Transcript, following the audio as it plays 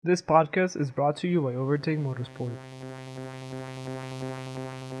This podcast is brought to you by Overtake Motorsport.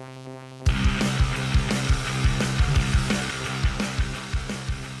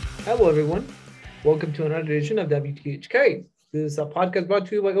 Hello, everyone. Welcome to another edition of WTHK. This is a podcast brought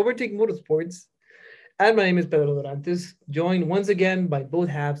to you by Overtake Motorsports. And my name is Pedro Dorantes, joined once again by both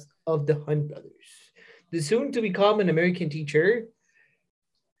halves of the Hunt brothers. The soon to become an American teacher,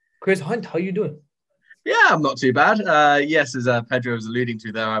 Chris Hunt. How you doing? Yeah, I'm not too bad. Yes, as Pedro was alluding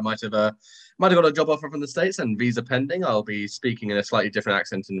to there, I might have got a job offer from the States and visa pending. I'll be speaking in a slightly different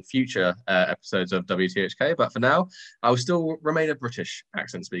accent in future episodes of WTHK, but for now, I will still remain a British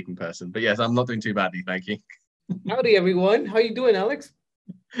accent speaking person. But yes, I'm not doing too badly, thank you. Howdy, everyone. How you doing, Alex?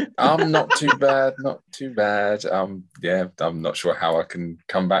 I'm not too bad, not too bad. Yeah, I'm not sure how I can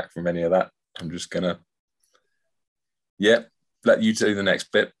come back from any of that. I'm just gonna, let you do the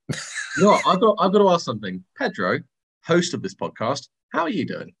next bit. No, I've got to ask something. Pedro, host of this podcast, how are you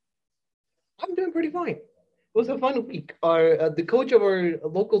doing? I'm doing pretty fine. It was a fun week. The coach of our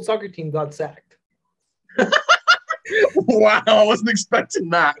local soccer team got sacked. Wow, I wasn't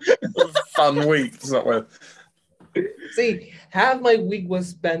expecting that. Fun week. It's not well. See, half my week was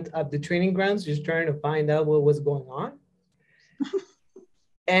spent at the training grounds just trying to find out what was going on.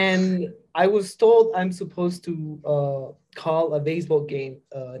 And I was told I'm supposed to call a baseball game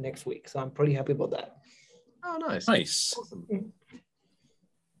next week. So I'm pretty happy about that. Oh, nice. Nice. Awesome.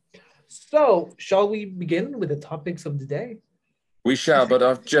 So, shall we begin with the topics of the day? We shall, but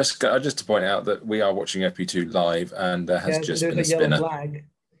I've just to point out that we are watching FP2 live, and there has just been a yellow spinner. flag.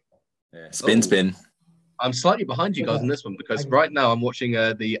 Yeah, spin. I'm slightly behind you guys on this one because right now I'm watching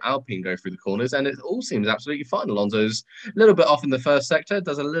the Alpine go through the corners and it all seems absolutely fine. Alonso's a little bit off in the first sector,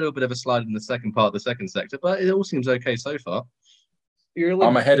 does a little bit of a slide in the second part of the second sector, but it all seems okay so far.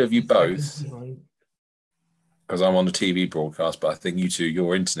 I'm ahead of you both because I'm on the TV broadcast, but I think you two,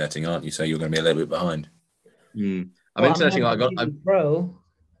 you're interneting, aren't you? So you're going to be a little bit behind. I'm interneting. I got Pro.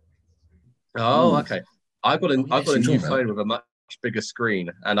 Oh, okay. I've got a new phone with a much bigger screen,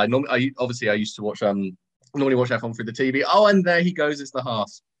 and I used to watch normally watch F1 through the TV. Oh, and there he goes. It's the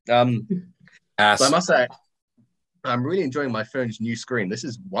Haas. So I must say, I'm really enjoying my phone's new screen. This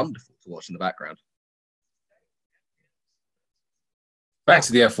is wonderful to watch in the background. Back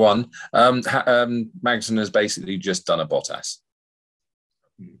to the F1. Magnussen has basically just done a Bottas.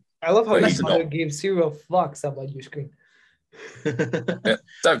 I love how you gave zero fucks about your screen.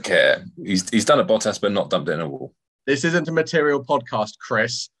 Don't care. He's done a Bottas, but not dumped it in a wall. This isn't a material podcast,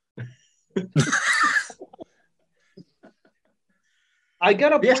 Chris. I got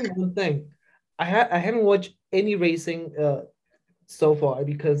to point one thing. I haven't watched any racing so far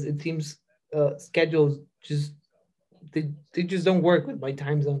because it seems schedules just they just don't work with my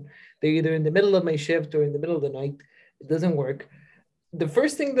time zone. They're either in the middle of my shift or in the middle of the night. It doesn't work. The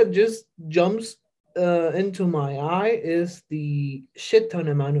first thing that just jumps into my eye is the shit ton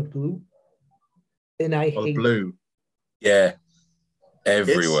amount of blue, and I hate blue. It. Yeah,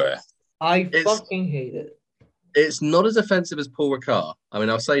 everywhere. I fucking hate it. It's not as offensive as Paul Ricard. I mean,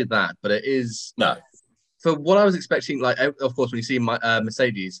 I'll say that, but it is. No. For what I was expecting, like, of course, when you see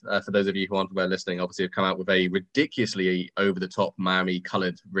Mercedes, for those of you who aren't aware listening, obviously have come out with a ridiculously over-the-top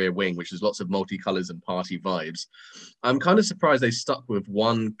Miami-coloured rear wing, which has lots of multicolours and party vibes. I'm kind of surprised they stuck with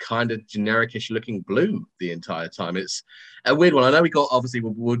one kind of generic-ish-looking blue the entire time. It's a weird one. I know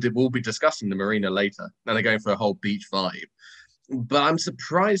we'll be discussing the Marina later, and they're going for a whole beach vibe. But I'm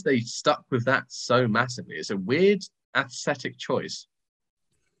surprised they stuck with that so massively. It's a weird aesthetic choice.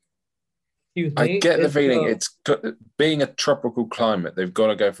 I get the feeling it's being a tropical climate. They've got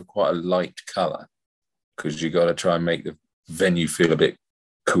to go for quite a light color because you got to try and make the venue feel a bit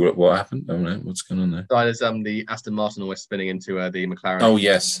cool. What happened? I don't know what's going on there. So there's the Aston Martin almost spinning into the McLaren. Oh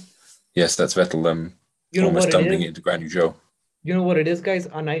yes, that's Vettel. Almost dumping it into Grand Joe. You know what it is, guys,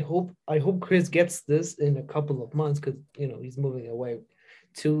 and I hope Chris gets this in a couple of months because he's moving away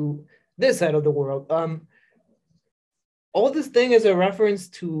to this side of the world. All this thing is a reference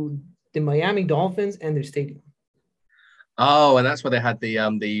to the Miami Dolphins and their stadium. Oh, and that's where they had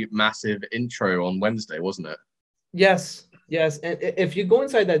the massive intro on Wednesday, wasn't it? Yes. And if you go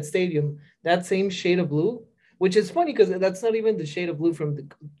inside that stadium, that same shade of blue, which is funny because that's not even the shade of blue from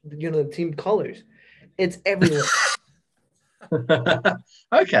the team colors. It's everywhere.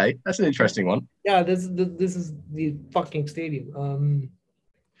 Okay, that's an interesting one. Yeah, this is the fucking stadium.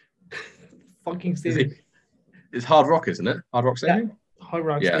 Fucking stadium. It's Hard Rock, isn't it? Hard Rock Stadium? Yeah, Hard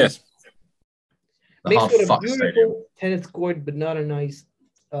Rock Stadium. Yes. Makes it a beautiful tennis court, but not a nice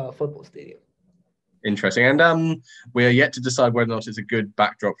football stadium. Interesting. And we are yet to decide whether or not it's a good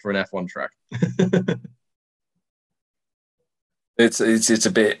backdrop for an F1 track. It's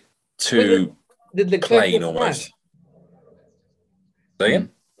a bit Wait, too did Leclerc plain just almost. crash? Say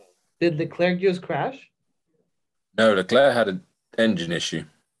again? Did Leclerc just crash? No, Leclerc had an engine issue.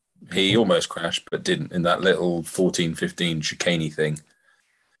 He almost crashed, but didn't in that little 14-15 chicane thing.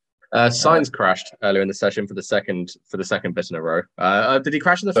 Sainz crashed earlier in the session for the second bit in a row. Did he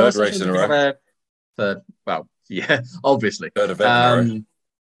crash in the Third first race session? in a Did he row. have third? Well, yeah, obviously. Third event in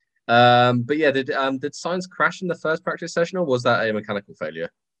a row. But yeah, did Sainz crash in the first practice session, or was that a mechanical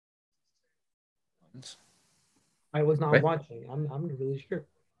failure? I was not Right. watching. I'm not really sure.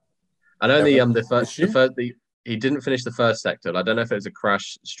 I know Yeah, he didn't finish the first sector. I don't know if it was a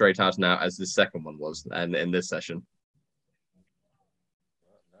crash straight out and out as the second one was, and in this session.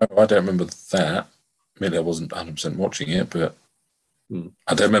 I don't remember that. Maybe I wasn't 100% watching it, but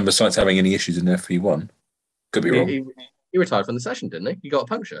I don't remember Sainz having any issues in FP1. Could be wrong. He retired from the session, didn't he? He got a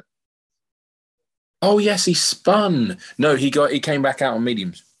puncture. Oh yes, he spun. No, he came back out on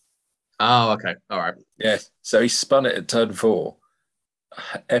mediums. Oh, okay, all right. Yeah, so he spun it at turn 4,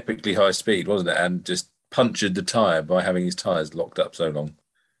 epically high speed, wasn't it? And just punctured the tyre by having his tyres locked up so long.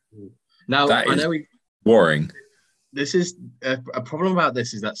 Now That I is know worrying. this is a problem about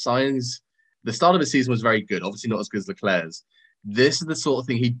this is that Sainz, the start of the season was very good, obviously not as good as Leclerc's. This is the sort of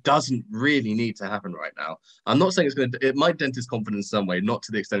thing he doesn't really need to happen right now. I'm not saying it might dent his confidence in some way, not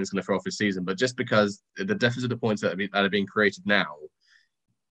to the extent it's going to throw off his season, but just because the deficit of points that are being created now,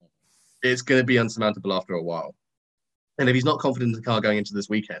 it's going to be unsurmountable after a while. And if he's not confident in the car going into this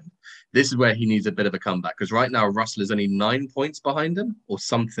weekend, this is where he needs a bit of a comeback. Because right now, Russell is only 9 points behind him or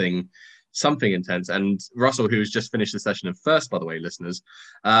something intense. And Russell, who's just finished the session in first, by the way, listeners,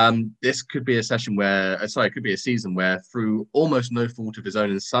 this could be a session it could be a season where through almost no fault of his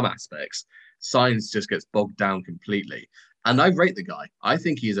own in some aspects, Sainz just gets bogged down completely. And I rate the guy. I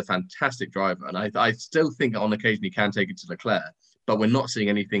think he is a fantastic driver. And I still think on occasion he can take it to Leclerc, but we're not seeing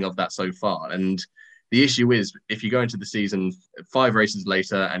anything of that so far. And the issue is, if you go into the season 5 races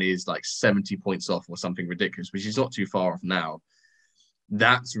later and he's like 70 points off or something ridiculous, which is not too far off now,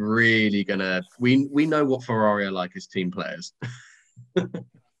 that's really gonna. We know what Ferrari are like as team players.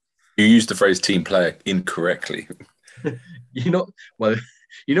 You used the phrase "team player" incorrectly. You know what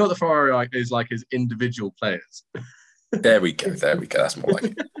the Ferrari is like as individual players. There we go. That's more like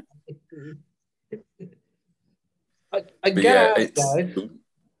it. I gotta ask, guys.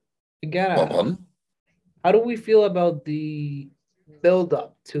 I gotta ask. How do we feel about the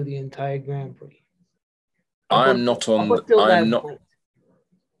build-up to the entire Grand Prix? I'm not on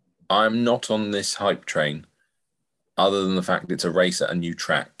this hype train, other than the fact it's a race at a new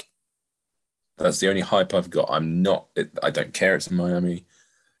track. That's the only hype I've got. I don't care. It's in Miami.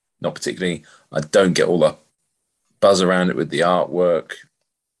 Not particularly. I don't get all the buzz around it with the artwork,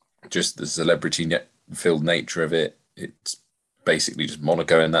 just the celebrity-filled nature of it. It's basically just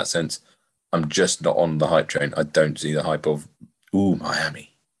Monaco in that sense. I'm just not on the hype train. I don't see the hype of,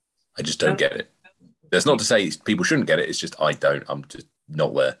 Miami. I just don't get it. That's not to say people shouldn't get it. It's just I don't. I'm just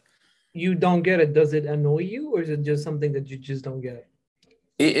not there. You don't get it. Does it annoy you, or is it just something that you just don't get?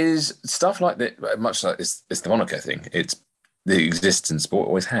 It is stuff like that, much like it's the Monaco thing. It exists in sport,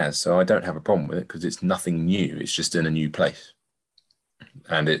 always has. So I don't have a problem with it because it's nothing new. It's just in a new place.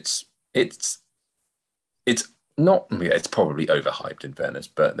 And it's not, it's probably overhyped in fairness,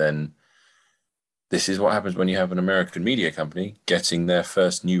 but then this is what happens when you have an American media company getting their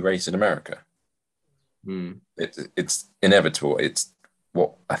first new race in America. It's inevitable. It's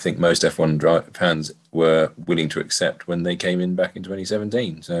what I think most F1 fans were willing to accept when they came in back in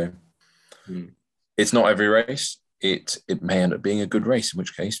 2017. So it's not every race. It may end up being a good race, in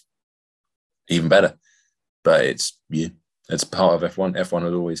which case, even better. But it's part of F1. F1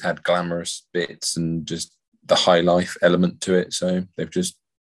 has always had glamorous bits and just the high life element to it. So they've just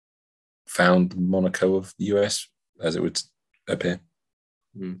found Monaco of the US, as it would appear.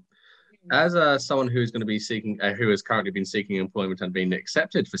 As someone who's going to be who has currently been seeking employment and been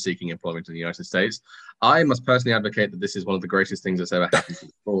accepted for seeking employment in the United States, I must personally advocate that this is one of the greatest things that's ever happened to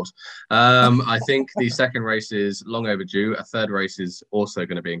the sport. I think the second race is long overdue. A third race is also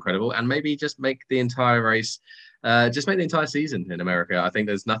going to be incredible, and maybe just make the entire race, just make the entire season in America. I think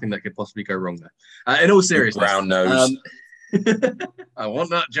there's nothing that could possibly go wrong there. In all seriousness, brown nose. I want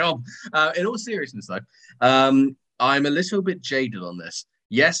that job. In all seriousness, though, I'm a little bit jaded on this.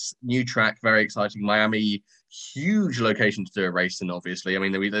 Yes, new track, very exciting. Miami, huge location to do a race in, obviously. I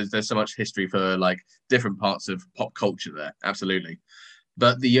mean, there's so much history for like different parts of pop culture there, absolutely.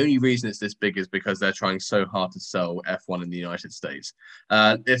 But the only reason it's this big is because they're trying so hard to sell F1 in the United States.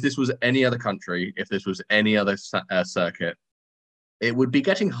 If this was any other country, if this was any other circuit, it would be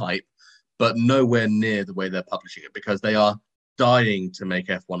getting hype, but nowhere near the way they're publishing it, because they are dying to make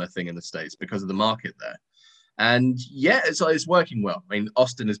F1 a thing in the States because of the market there. And yeah, it's working well. I mean,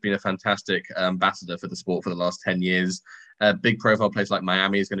 Austin has been a fantastic ambassador for the sport for the last 10 years. A big profile place like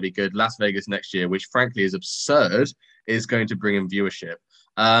Miami is going to be good. Las Vegas next year, which frankly is absurd, is going to bring in viewership.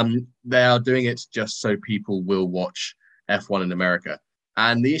 They are doing it just so people will watch F1 in America.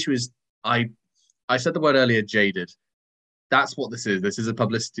 And the issue is, I said the word earlier, jaded. That's what this is. This is a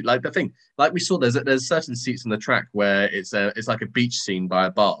publicity. Like the thing, like we saw, there's certain seats on the track where it's like a beach scene by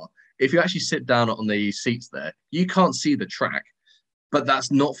a bar. If you actually sit down on the seats there, you can't see the track. But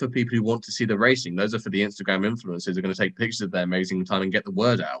that's not for people who want to see the racing. Those are for the Instagram influencers who are going to take pictures of their amazing time and get the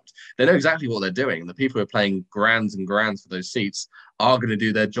word out. They know exactly what they're doing. And the people who are paying grands and grands for those seats are going to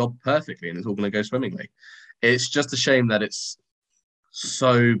do their job perfectly, and it's all going to go swimmingly. It's just a shame that it's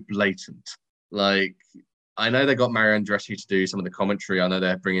so blatant. Like, I know they got Mario Andretti to do some of the commentary. I know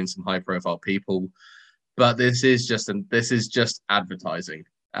they're bringing some high-profile people. But this is just advertising.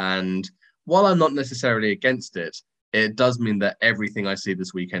 And while I'm not necessarily against it, it does mean that everything I see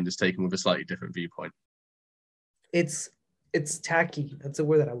this weekend is taken with a slightly different viewpoint. It's tacky. That's a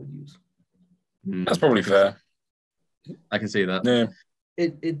word that I would use. That's probably fair. I can see that. Yeah.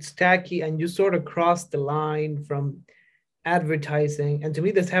 It's tacky, and you sort of cross the line from advertising. And to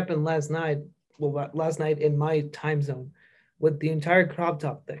me, this happened last night. Well, last night in my time zone with the entire crop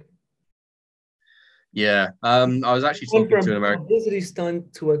top thing. Yeah, I was actually talking to an American publicity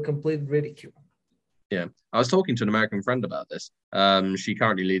stunt to a complete ridicule. Yeah, I was talking to an American friend about this. She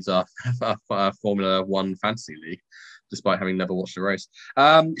currently leads our Formula One fantasy league, despite having never watched a race.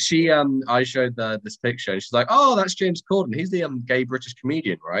 I showed this picture, and she's like, "Oh, that's James Corden. He's the gay British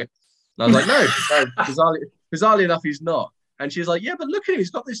comedian, right?" And I was like, "No, bizarrely enough, he's not." And she's like, "Yeah, but look at him.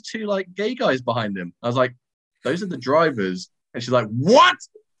 He's got these two like gay guys behind him." I was like, "Those are the drivers." And she's like, "What?"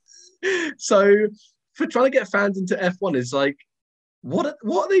 So, for trying to get fans into F1 is like, what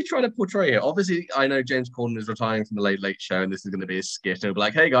are they trying to portray here? Obviously, I know James Corden is retiring from the Late Late Show, and this is going to be a skit. And it'll be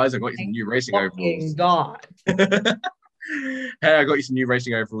like, "Hey guys, I got you some new racing overalls." God. Hey, I got you some new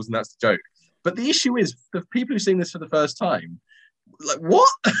racing overalls, and that's the joke. But the issue is, for people who are seeing this for the first time, like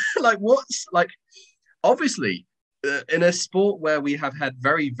what? Obviously, in a sport where we have had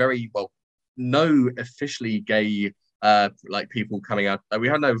very, very no officially gay people coming out. We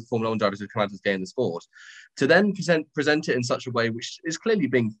had no Formula One drivers who come out as gay in the sport. To then present it in such a way which is clearly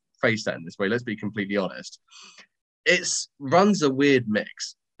being faced at in this way, let's be completely honest, it runs a weird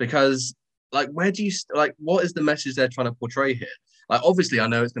mix because, where do you what is the message they're trying to portray here? Like, obviously, I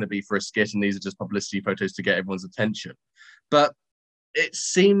know it's going to be for a skit, and these are just publicity photos to get everyone's attention, but it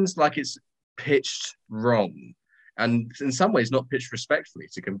seems like it's pitched wrong. And in some ways, not pitched respectfully,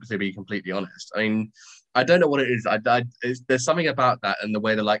 to be completely honest. I mean, I don't know what it is. There's something about that and the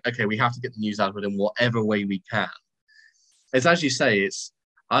way they're like, okay, we have to get the news out of it in whatever way we can. It's as you say,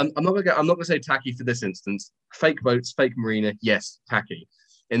 I'm not gonna say tacky for this instance. Fake votes, fake marina, yes, tacky.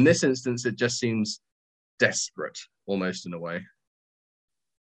 In this instance, it just seems desperate, almost in a way.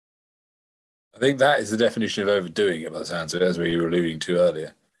 I think that is the definition of overdoing it by the sounds of it, as we were alluding to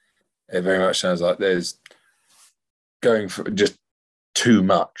earlier. It very much sounds like there's going for just too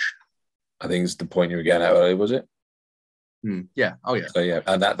much. I think is the point you were getting at earlier, was it? Yeah. Oh, yeah. So, yeah,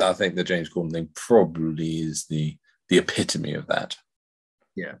 and that I think the James Corden thing probably is the epitome of that.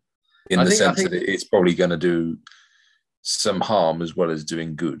 Yeah. In the sense that it's probably going to do some harm as well as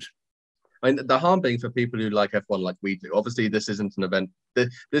doing good. I mean, the harm being for people who like F1 like we do. Obviously, this isn't an event.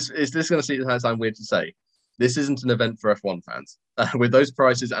 This going to sound weird to say. This isn't an event for F1 fans. With those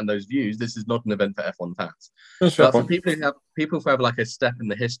prices and those views, this is not an event for F1 fans. But for people who have like a step in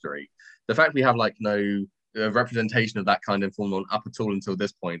the history, the fact we have no representation of that kind of Formula 1 up at all until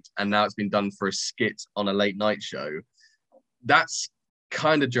this point, and now it's been done for a skit on a late night show, that's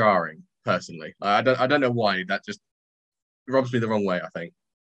kind of jarring, personally. I don't know why. That just rubs me the wrong way, I think.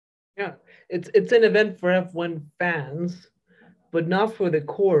 Yeah, it's an event for F1 fans, but not for the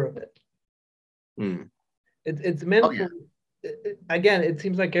core of it. It's meant for, again, it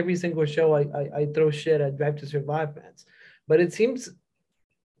seems like every single show I throw shit at Drive to Survive fans, but it seems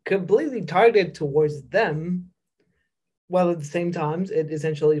completely targeted towards them, while at the same time it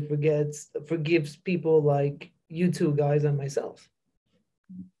essentially forgives people like you two guys and myself.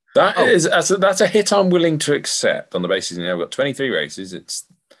 That's a hit I'm willing to accept on the basis, we've got 23 races. It's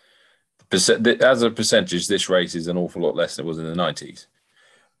as a percentage, this race is an awful lot less than it was in the 90s.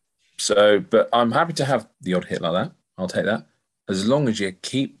 So, but I'm happy to have the odd hit like that. I'll take that. As long as you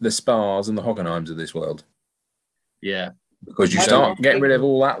keep the Spars and the Hockenheims of this world. Yeah. Because you start getting rid of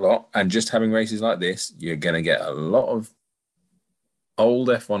all that lot and just having races like this, you're going to get a lot of old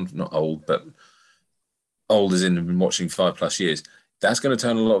F1, not old, but old as in been watching 5+ years, that's going to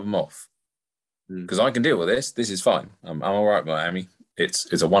turn a lot of them off. Because I can deal with this. This is fine. I'm all right, Miami.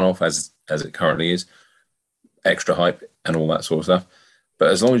 It's a one-off as it currently is. Extra hype and all that sort of stuff. But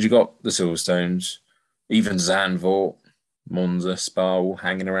as long as you got the Silverstones, even Zandvoort, Monza, Spa all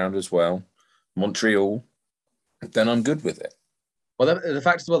hanging around as well, Montreal, then I'm good with it. Well, the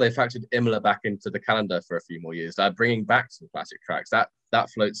fact as well, they factored Imola back into the calendar for a few more years. Bringing back some classic tracks that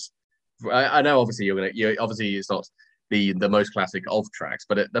floats. I know, obviously, obviously it's not the most classic of tracks,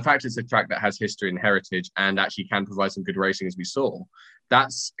 but the fact it's a track that has history and heritage and actually can provide some good racing, as we saw,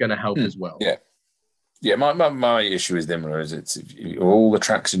 that's going to help as well. Yeah. My issue with Imola is it's all the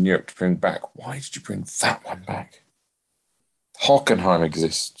tracks in Europe to bring back. Why did you bring that one back? Hockenheim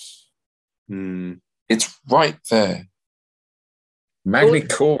exists. It's right there.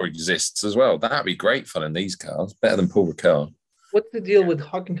 Magny-Cours exists as well. That'd be great fun in these cars. Better than Paul Ricard. What's the deal with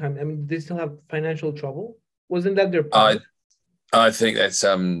Hockenheim? I mean, they still have financial trouble? Wasn't that their problem? I think that's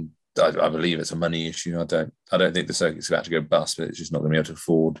I believe it's a money issue. I don't think the circuit's about to go bust, but it's just not going to be able to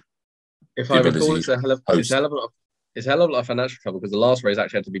afford. If I recall, it's a hell of a lot of financial trouble because the last race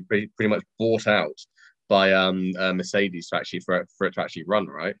actually had to be pretty much bought out by Mercedes for it to actually run,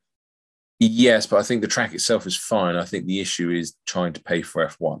 right? Yes, but I think the track itself is fine. I think the issue is trying to pay for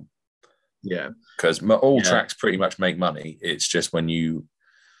F1. Yeah. Because all tracks pretty much make money. It's just when you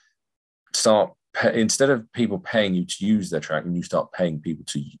start, instead of people paying you to use their track, and you start paying people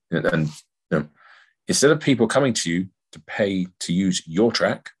instead of people coming to you to pay to use your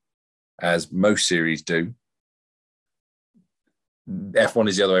track, as most series do, F1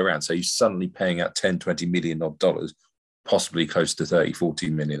 is the other way around. So you're suddenly paying out 10, 20 million odd dollars, possibly close to 30, 40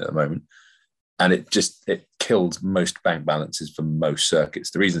 million at the moment. And it kills most bank balances for most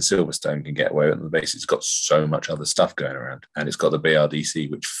circuits. The reason Silverstone can get away with it on the basis it's got so much other stuff going around, and it's got the BRDC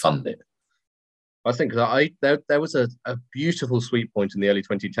which fund it. I think there was a beautiful sweet point in the early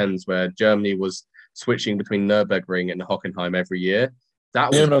 2010s where Germany was switching between Nürburgring and Hockenheim every year.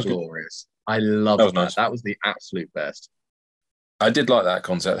 That was glorious. I loved that. Nice. That was the absolute best. I did like that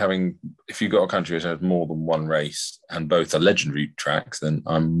concept. If you've got a country that has more than one race and both are legendary tracks, then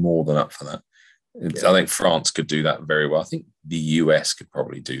I'm more than up for that. I think France could do that very well. I think the US could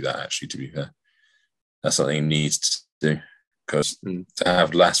probably do that, actually, to be fair. That's something it needs to do. Because to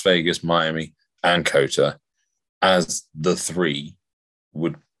have Las Vegas, Miami, and COTA as the three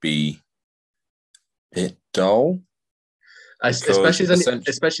would be a bit dull. Especially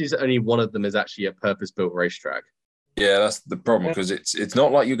as only one of them is actually a purpose-built racetrack. Yeah, that's the problem, because it's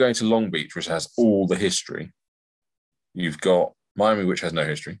not like you're going to Long Beach, which has all the history. You've got Miami, which has no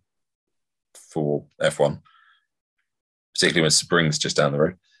history for F1, particularly when Spring's just down the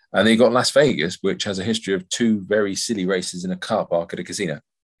road. And then you've got Las Vegas, which has a history of two very silly races in a car park at a casino.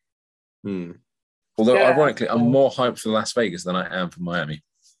 Although, ironically, I'm more hyped for Las Vegas than I am for Miami.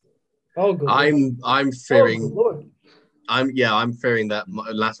 Oh, good. I'm fearing... I'm fearing that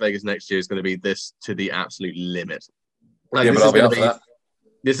Las Vegas next year is going to be this to the absolute limit. But I'll be up for that.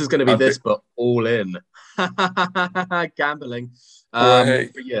 This is going to be but all in. Gambling. I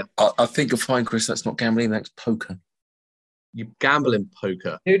think you'll find, Chris, that's not gambling, that's poker. You gamble in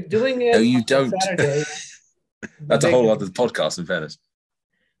poker. You're doing it. No, you don't. That's a whole other podcast, in fairness.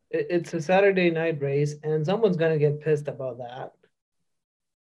 It's a Saturday night race, and someone's going to get pissed about that.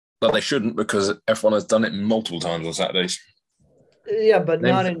 But they shouldn't, because F1 has done it multiple times on Saturdays. Yeah, but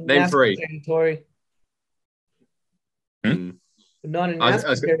not in NASCAR territory. Not in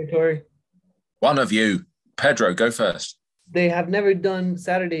NASCAR territory. One of you. Pedro, go first. They have never done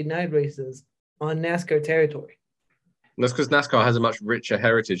Saturday night races on NASCAR territory. That's because NASCAR has a much richer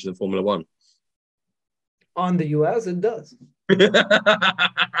heritage than Formula One. On the US, it does.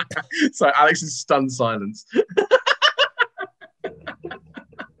 So Alex's stunned silence.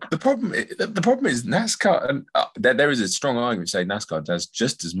 The problem is NASCAR, and there is a strong argument to say NASCAR does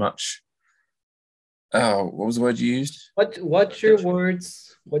just as much. Oh, what was the word you used? What's your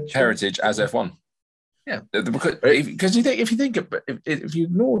words? Heritage as F1. Yeah, because if you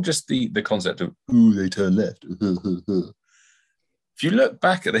ignore just the concept of they turn left. If you look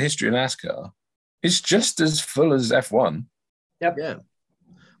back at the history of NASCAR, it's just as full as F1. Yep. Yeah.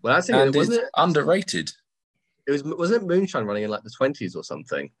 Well, I think it wasn't underrated. Wasn't it Moonshine running in like the 20s or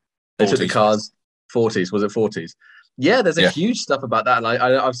something? They took the cars 40s. Was it 40s? Yeah, there's a huge stuff about that, and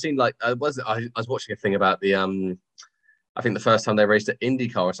I've seen I was watching a thing about the I think the first time they raced at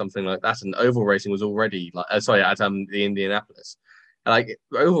IndyCar or something like that, and oval racing was already at the Indianapolis. And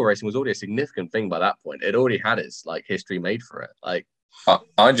oval racing was already a significant thing by that point. It already had its history made for it.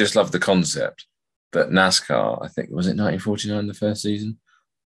 I just love the concept that NASCAR, I think, was it 1949 the first season,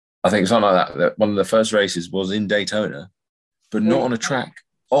 I think something like that. That one of the first races was in Daytona, but not on a track,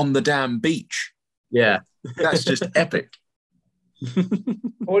 on the damn beach. Yeah. That's just epic.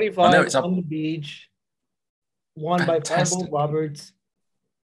 45 on the beach, won by Fireball Roberts.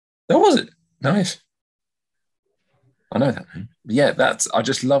 That was it. Nice. I know that. Yeah, I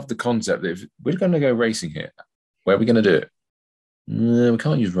just love the concept that if we're going to go racing here, where are we going to do it? We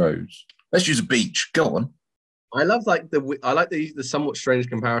can't use roads. Let's use a beach. Go on. I love the somewhat strange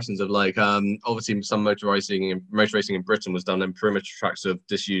comparisons of like obviously some motor racing in Britain was done in perimeter tracks of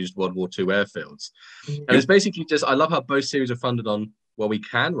disused World War II airfields, and it's basically just I love how both series are funded on we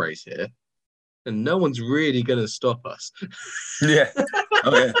can race here, and no one's really going to stop us. Yeah.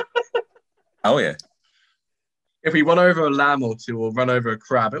 Oh yeah. If we run over a lamb or two or run over a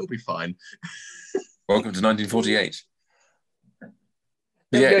crab, it'll be fine. Welcome to 1948.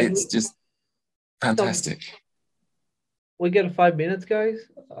 Yeah, it's just fantastic. We get 5 minutes, guys.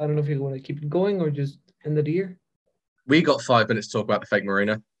 I don't know if you want to keep it going or just end the year. We got 5 minutes to talk about the fake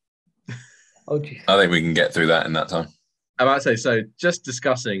marina. Oh, geez. I think we can get through that in that time. I might say, so just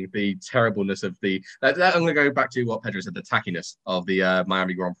discussing the terribleness of I'm going to go back to what Pedro said, the tackiness of the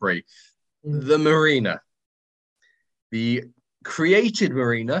Miami Grand Prix. The marina. The created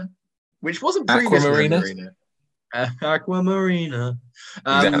marina, which wasn't previously marina. Aqua Marina.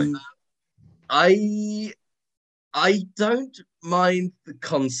 Exactly. I don't mind the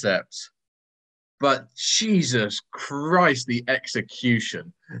concept, but Jesus Christ, the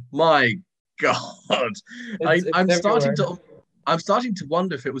execution! My God, I'm starting to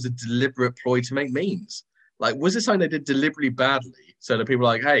wonder if it was a deliberate ploy to make memes. Like, was it something they did deliberately badly so that people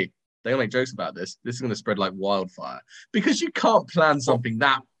are like, hey, they're gonna make jokes about this. This is gonna spread like wildfire because you can't plan something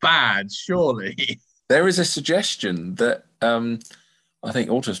that bad, surely. There is a suggestion that I think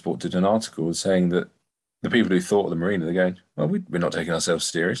Autosport did an article saying that the people who thought of the marina, they're going, well, we're not taking ourselves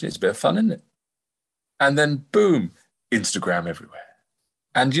seriously. It's a bit of fun, isn't it? And then, boom, Instagram everywhere.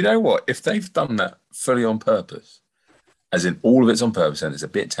 And you know what? If they've done that fully on purpose, as in all of it's on purpose and it's a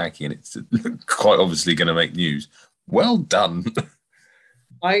bit tacky and it's quite obviously going to make news, well done.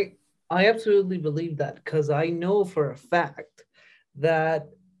 I absolutely believe that because I know for a fact that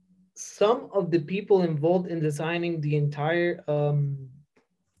some of the people involved in designing the entire,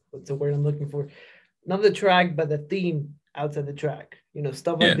 what's the word I'm looking for? Not the track, but the theme outside the track,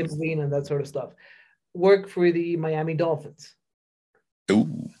 stuff like the marina and that sort of stuff, work for the Miami Dolphins.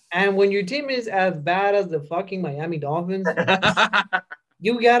 Ooh. And when your team is as bad as the fucking Miami Dolphins,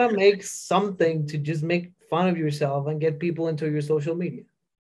 you got to make something to just make fun of yourself and get people into your social media.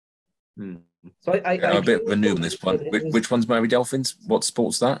 So I'm a bit of a noob on this one. Which one's Miami Dolphins? What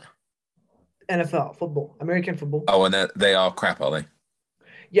sport's that? NFL, football, American football. Oh, and they are crap, are they?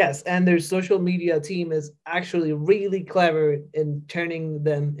 Yes, and their social media team is actually really clever in turning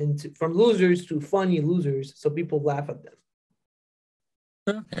them from losers to funny losers, so people laugh at them.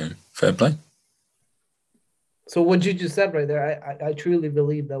 Okay, fair play. So what you just said right there, I truly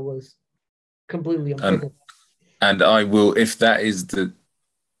believe that was completely unfair. And I will, if that is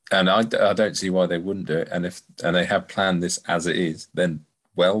and I don't see why they wouldn't do it. And they have planned this as it is, then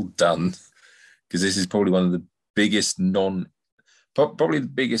well done, because this is probably one of the biggest probably the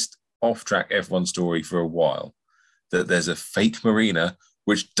biggest off-track F1 story for a while, that there's a fake marina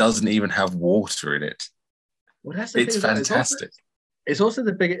which doesn't even have water in it. Well, it's fantastic. It's also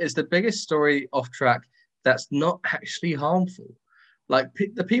the biggest story off-track that's not actually harmful. Like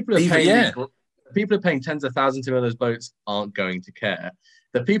the people who are paying tens of thousands to own those boats aren't going to care.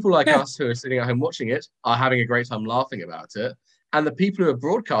 The people like us who are sitting at home watching it are having a great time laughing about it. And the people who are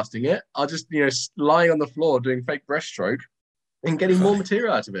broadcasting it are just, lying on the floor doing fake breaststroke and getting more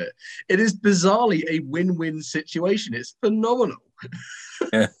material out of it. It is bizarrely a win-win situation. It's phenomenal.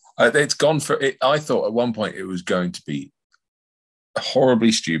 Yeah, it's gone for it. I thought at one point it was going to be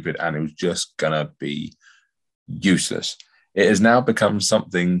horribly stupid and it was just going to be useless. It has now become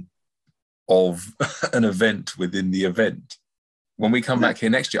something of an event within the event. When we come back here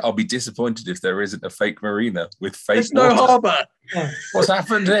next year, I'll be disappointed if there isn't a fake marina with fake There's no harbour. What's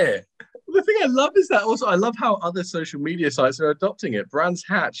happened here? The thing I love is that also I love how other social media sites are adopting it. Brands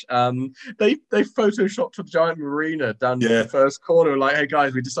Hatch, they photoshopped a giant marina down the first corner, like, hey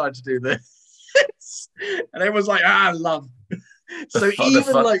guys, we decided to do this, and everyone's like, love. So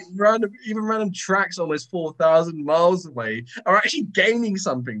random tracks almost 4,000 miles away are actually gaining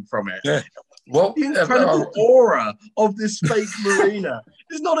something from it. Yeah. What the incredible aura of this fake marina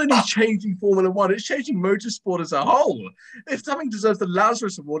is not only changing Formula One, it's changing motorsport as a whole. If something deserves the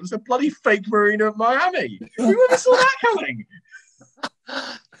Lazarus Award, it's a bloody fake marina at Miami. We never saw that coming.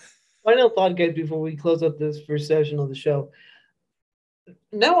 Final thought, guys, before we close up this first session of the show.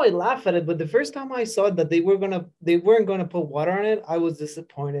 Now I laugh at it, but the first time I saw that they weren't gonna put water on it, I was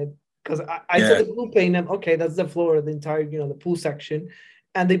disappointed because I saw Yeah. the pool paint and okay, that's the floor of the entire, the pool section,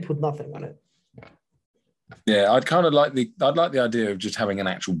 and they put nothing on it. Yeah, I'd like the idea of just having an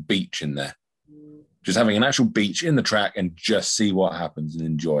actual beach in there. Just having an actual beach in the track and just see what happens and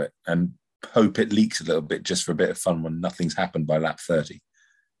enjoy it and hope it leaks a little bit just for a bit of fun when nothing's happened by lap 30.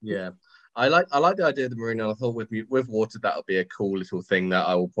 Yeah. I like the idea of the marina. I thought with water that'll be a cool little thing that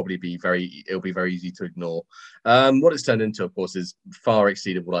I will probably it'll be very easy to ignore. What it's turned into, of course, is far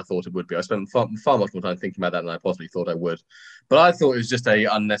exceeded what I thought it would be. I spent far much more time thinking about that than I possibly thought I would. But I thought it was just a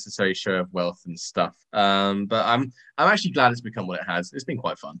unnecessary show of wealth and stuff. But I'm actually glad it's become what it has. It's been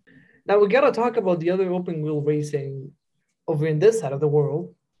quite fun. Now we gotta talk about the other open wheel racing over in this side of the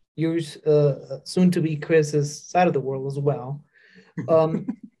world. Yours, soon to be Chris's side of the world as well.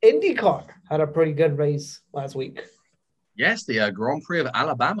 IndyCar had a pretty good race last week. Yes, the Grand Prix of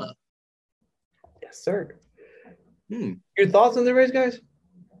Alabama. Yes, sir. Your thoughts on the race, guys?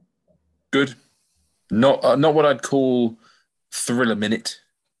 Good. Not what I'd call thrill a minute,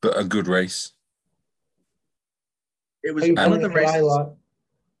 but a good race. It was one of the races.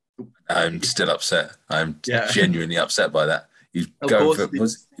 I'm still upset. I'm genuinely upset by that. He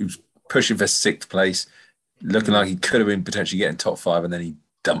was pushing for 6th place, looking like he could have been potentially getting top 5, and then he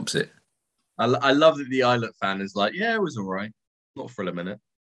dumps it. I love that the Islet fan is like, yeah, it was all right. Not for a minute.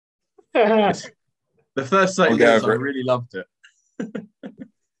 The first 30 minutes, I really loved it.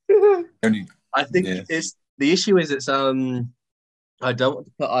 I think it's the issue is it's I don't want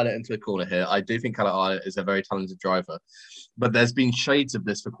to put Islet into a corner here. I do think Callum Islet is a very talented driver, but there's been shades of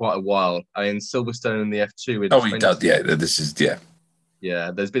this for quite a while. I mean, Silverstone in the F2. He does. Yeah, this is Yeah,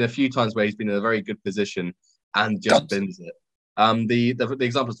 there's been a few times where he's been in a very good position and just bins it. The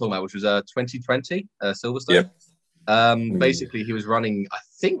example I was talking about, which was 2020 Silverstone. Yep. Basically, he was running, I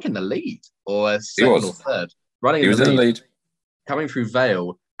think, in the lead or second or third. He was in the lead, coming through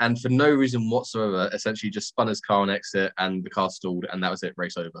Vale, and for no reason whatsoever, essentially just spun his car on exit, and the car stalled, and that was it,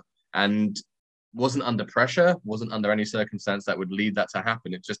 race over. And wasn't under pressure, wasn't under any circumstance that would lead that to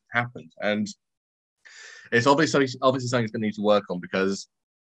happen. It just happened, and it's obviously something he's going to need to work on because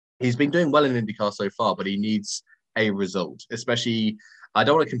he's been doing well in IndyCar so far, but he needs a result. Especially, I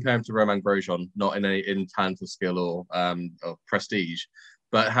don't want to compare him to Romain Grosjean, not in talent or skill or prestige,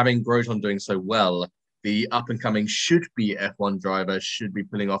 but having Grosjean doing so well, the up-and-coming should-be F1 driver should be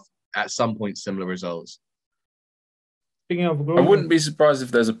pulling off at some point similar results. Speaking of Grosjean, I wouldn't be surprised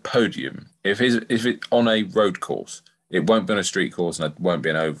if there's a podium. If it's on a road course, it won't be on a street course and it won't be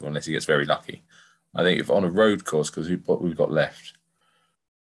an oval unless he gets very lucky. I think if on a road course, because we've got left,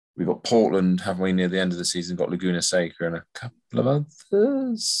 we've got Portland halfway near the end of the season, got Laguna Seca and a couple of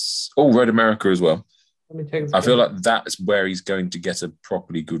others. Oh, Road America as well. I feel like that's where he's going to get a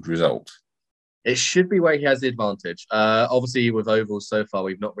properly good result. It should be where he has the advantage. Obviously, with ovals so far,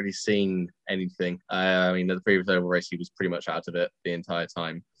 we've not really seen anything. I mean, the previous oval race, he was pretty much out of it the entire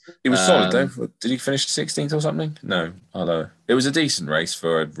time. It was solid, though. Did he finish 16th or something? No, although it was a decent race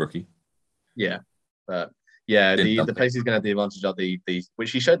for a rookie. Yeah, but yeah, the place he's going to have the advantage of the which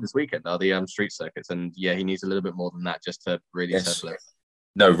he showed this weekend are the street circuits, and yeah, he needs a little bit more than that just to really settle it.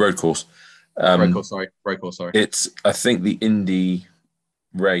 No, road course. Road course, sorry. It's I think the Indy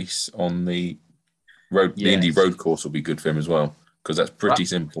race on the road, the Indy road course will be good for him as well because that's pretty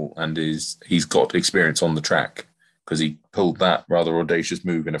simple and he's got experience on the track because he pulled that rather audacious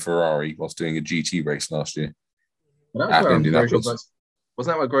move in a Ferrari whilst doing a GT race last year. Well, wasn't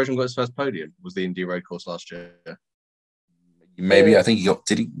that where Grosjean got his first podium? Was the Indy road course last year? Maybe I think he got.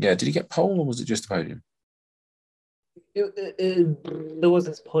 Did he get pole or was it just a podium? There was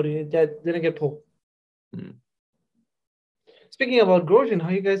this podium. That didn't get pole. Speaking about Grosjean, how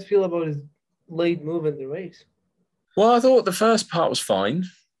you guys feel about his late move in the race? Well, I thought the first part was fine.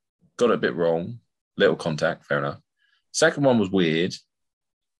 Got it a bit wrong. Little contact, fair enough. Second one was weird,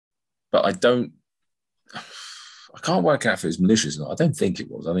 but I can't work out if it was malicious or not. I don't think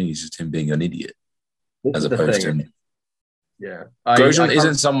it was. I think it's just him being an idiot, as opposed to him. Yeah,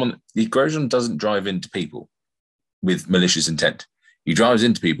 Grosjean doesn't drive into people with malicious intent. He drives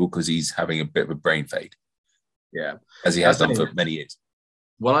into people because he's having a bit of a brain fade. Yeah, as he has done for many years.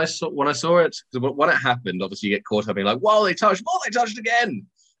 When I saw it, when it happened, obviously you get caught up being like, "Whoa, they touched! Oh, they touched again!"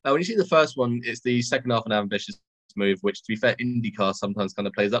 When you see the first one, it's the second half an ambitious move, which, to be fair, IndyCar sometimes kind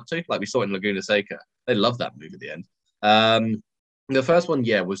of plays up to. Like we saw it in Laguna Seca, they love that move at the end. The first one,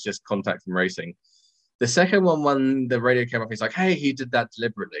 was just contact from racing. The second one, when the radio came up, he's like, "Hey, he did that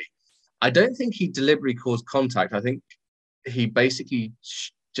deliberately." I don't think he deliberately caused contact. I think he basically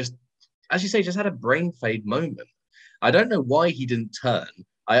just, as you say, just had a brain fade moment. I don't know why he didn't turn.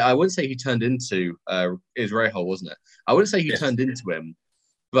 I wouldn't say he turned into Rahal, wasn't it? I wouldn't say he turned into him,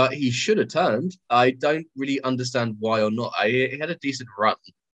 but he should have turned. I don't really understand why or not. He had a decent run.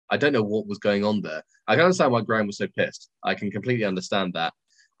 I don't know what was going on there. I can understand why Graham was so pissed. I can completely understand that.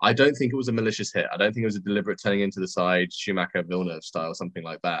 I don't think it was a malicious hit. I don't think it was a deliberate turning into the side, Schumacher Villeneuve style, something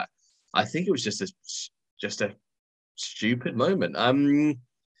like that. I think it was just a stupid moment.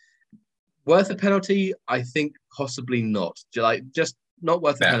 Worth a penalty? I think possibly not. Just not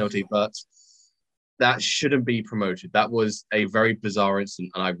worth a penalty, but that shouldn't be promoted. That was a very bizarre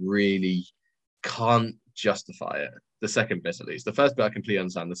incident, and I really can't justify it. The second bit, at least. The first bit, I completely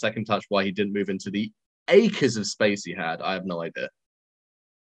understand. The second touch, why he didn't move into the acres of space he had, I have no idea.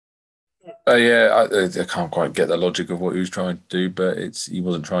 Yeah, I can't quite get the logic of what he was trying to do, but he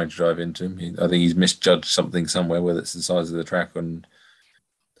wasn't trying to drive into him. I think he's misjudged something somewhere, whether it's the size of the track and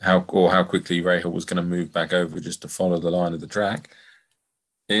how quickly Rahal was going to move back over just to follow the line of the track.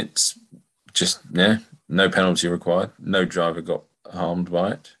 It's just, no penalty required. No driver got harmed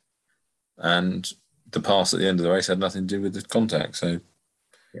by it. And the pass at the end of the race had nothing to do with the contact. So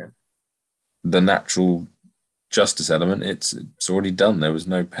the natural justice element, it's already done. There was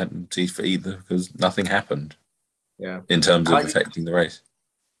no penalty for either because nothing happened. Yeah. In terms of affecting the race.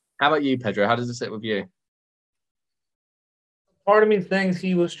 How about you, Pedro? How does it sit with you? Part of me thinks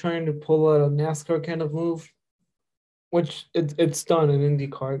he was trying to pull a NASCAR kind of move, which it's done in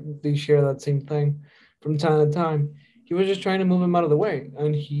IndyCar. They share that same thing from time to time. He was just trying to move him out of the way,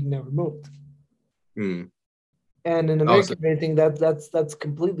 and he never moved. And in American racing, that's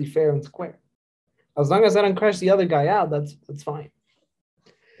completely fair and square. As long as I don't crash the other guy out, that's fine.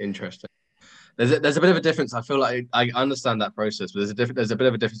 Interesting. There's a bit of a difference. I feel like I understand that process, but there's a bit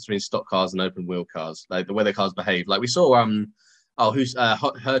of a difference between stock cars and open wheel cars, like the way the cars behave. Like we saw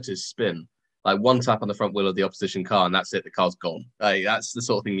Herta's spin, like one tap on the front wheel of the opposition car, and that's it. The car's gone. That's the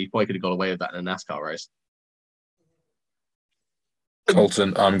sort of thing you probably could have got away with that in a NASCAR race.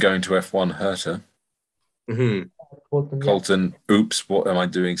 Colton, I'm going to F1 Herta. Mm-hmm. Colton, oops, what am I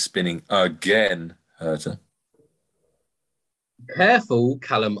doing spinning again, Herta? Careful,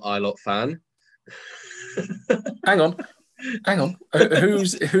 Callum Ilott fan. Hang on.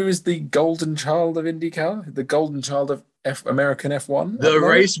 Who is the golden child of IndyCar? The golden child of American F1? The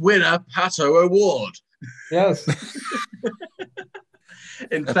race winner, Pato O'Ward. Yes.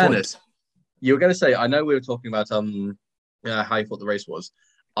 In fairness, you were going to say, I know we were talking about how you thought the race was.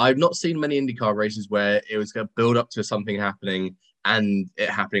 I've not seen many IndyCar races where it was going to build up to something happening and it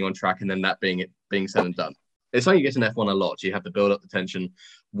happening on track and then that being said and done. It's like you get in F1 a lot. You have to build up the tension.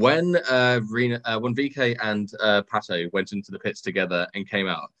 When VK and Pato went into the pits together and came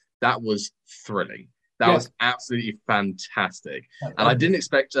out, that was thrilling. That was absolutely fantastic. And I didn't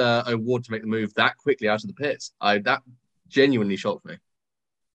expect O'Ward to make the move that quickly out of the pits. That genuinely shocked me.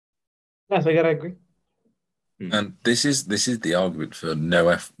 Yes, I gotta agree. And this is the argument for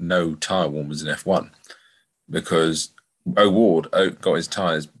no tyre warmers in F1, because O'Ward got his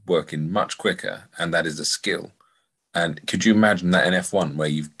tyres working much quicker, and that is a skill. And could you imagine that in F1 where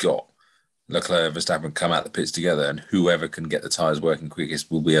you've got Leclerc and Verstappen come out the pits together, and whoever can get the tyres working quickest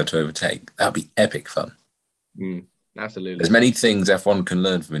will be able to overtake? That'd be epic fun. Absolutely. There's many things F1 can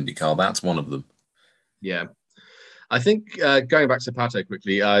learn from IndyCar. That's one of them. Yeah. I think going back to Pato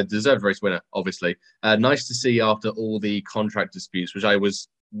quickly, deserved race winner, obviously. Nice to see after all the contract disputes, which I was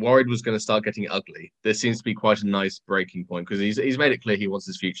worried was going to start getting ugly. There seems to be quite a nice breaking point because he's made it clear he wants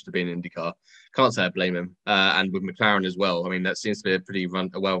his future to be in IndyCar. Can't say I blame him. And with McLaren as well. I mean, that seems to be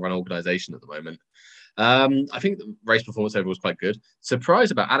a well-run organisation at the moment. I think the race performance overall was quite good.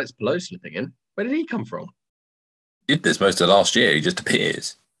 Surprised about Alex Palou slipping in. Where did he come from? He did this most of last year. He just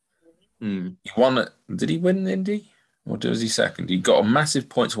appears. He won. Did he win Indy? Or was he second? He got a massive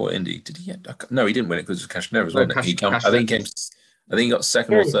points for Indy. Did he? No, he didn't win it because it was Castroneves, wasn't it? I think he got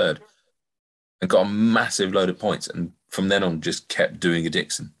second or third and got a massive load of points. And from then on, just kept doing a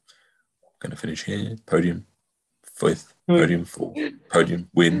Dixon. Going to finish here. Podium, fifth. Podium, fourth. Podium,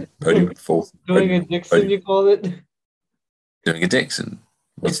 win. Podium, fourth. Doing a Dixon, podium. You call it? Doing a Dixon.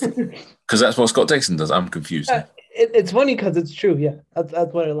 Because that's what Scott Dixon does. I'm confused. It's funny because it's true. Yeah,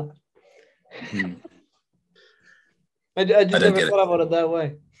 that's what I laugh. I just never thought about it that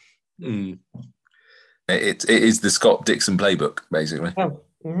way. It is the Scott Dixon playbook, basically.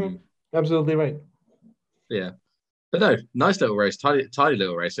 Absolutely right. Yeah. But no, nice little race, tidy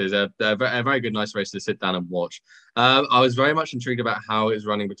little race. It's a very good, nice race to sit down and watch. I was very much intrigued about how it's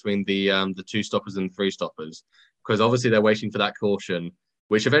running between the two stoppers and three stoppers, because obviously they're waiting for that caution,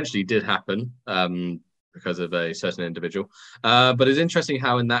 which eventually did happen because of a certain individual. But it's interesting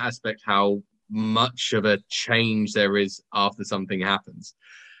how in that aspect, how much of a change there is after something happens.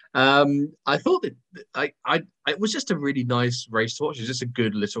 I thought that it was just a really nice race to watch. It was just a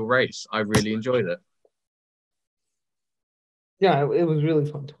good little race. I really enjoyed it. Yeah, it was really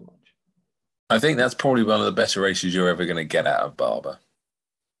fun to watch. I think that's probably one of the better races you're ever going to get out of Barber.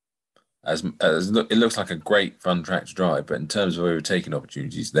 It looks like a great fun track to drive, but in terms of overtaking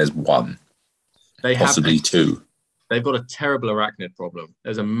opportunities, there's one, possibly two. They've got a terrible arachnid problem.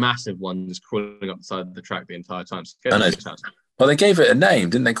 There's a massive one just crawling up the side of the track the entire time. I know. Well, they gave it a name,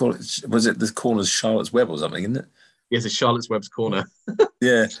 didn't they? Call it? Was it the corner's Charlotte's Web or something? Isn't it? Yes, it's Charlotte's Web's corner.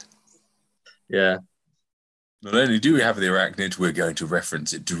 Yeah. Yeah. Not only do we have the arachnid, we're going to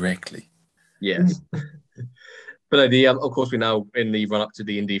reference it directly. Yes. But of course, we're now in the run up to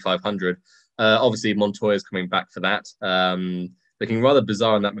the Indy 500. Obviously, Montoya's coming back for that. Looking rather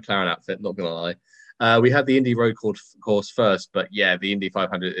bizarre in that McLaren outfit, not going to lie. We had the Indy Road course first, but yeah, the Indy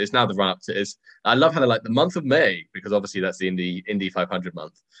 500 is now the run up to. I love how they're like the month of May, because obviously that's the Indy 500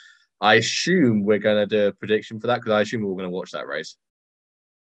 month. I assume we're going to do a prediction for that, because I assume we're going to watch that race.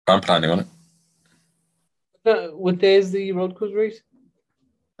 I'm planning on it. What day is the road course race?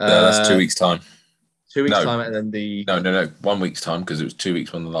 That's 2 weeks' time. 2 weeks' time, and then the... No. 1 week's time, because it was 2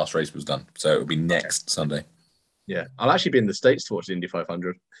 weeks when the last race was done. So it'll be next Sunday. Yeah, I'll actually be in the States to watch the Indy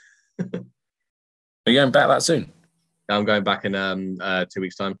 500. Are you going back that soon? I'm going back in 2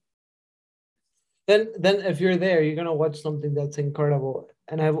 weeks' time. Then if you're there, you're gonna watch something that's incredible.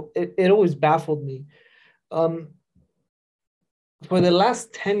 And it always baffled me. For the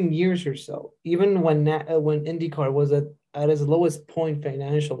last 10 years or so, even when IndyCar was at its lowest point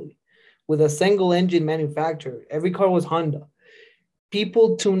financially, with a single engine manufacturer, every car was Honda.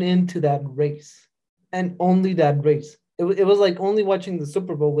 People tune into that race, and only that race. It was like only watching the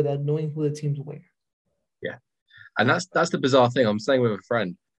Super Bowl without knowing who the teams were. Yeah, and that's the bizarre thing. I'm staying with a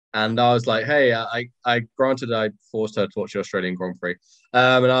friend, and I was like, "Hey, I granted I forced her to watch the Australian Grand Prix,"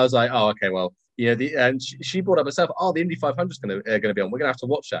 and I was like, "Oh, okay, well." And she brought up herself, the Indy 500 is going to be on. We're going to have to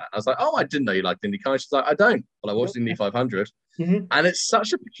watch that. I was like, I didn't know you liked IndyCar. She's like, I don't. Well, I watched Indy 500, and it's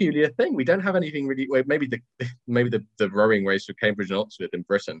such a peculiar thing. We don't have anything really. Well, maybe the rowing race with Cambridge and Oxford in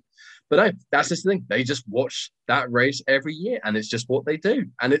Britain, but no, that's just the thing. They just watch that race every year, and it's just what they do,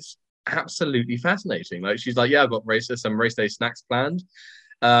 and it's absolutely fascinating. Like she's like, I've got some race day snacks planned,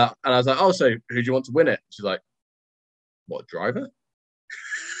 and I was like, so who do you want to win it? She's like, what, driver?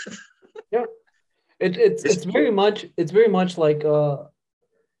 Yeah. It's very much like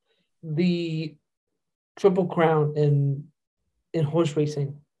the Triple Crown in horse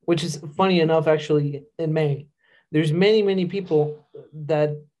racing, which is funny enough. Actually, in May, there's many people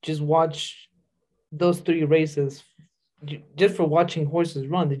that just watch those three races just for watching horses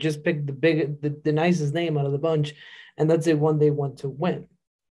run. They just pick the nicest name out of the bunch, and that's the one they want to win.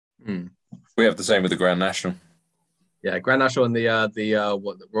 We have the same with the Grand National. Yeah, Grand National and the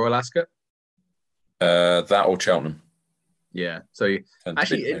Royal Ascot. That or Cheltenham. Yeah. So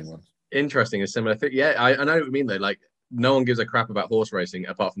actually, it's interesting. A similar thing. Yeah, I know what you mean though. Like no one gives a crap about horse racing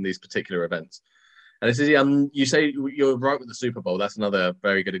apart from these particular events. And this is you say you're right with the Super Bowl. That's another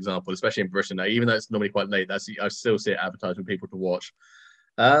very good example, especially in Britain. Now, even though it's normally quite late, I still see it advertised for people to watch.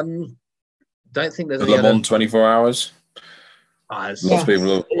 Don't think there's Le Mans 24 hours. Lots of people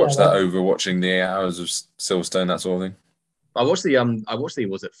will watch that over watching the 8 hours of Silverstone, that sort of thing. I watched the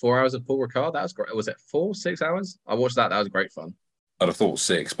was it 4 hours of Paul Ricard? That was great. Was it 6 hours? I watched that. That was great fun. I'd have thought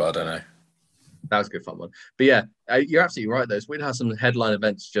 6, but I don't know. That was a good fun one. But yeah, you're absolutely right. Though it's weird how some headline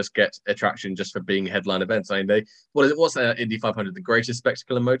events just get attraction just for being headline events. I mean, what's Indy 500? The greatest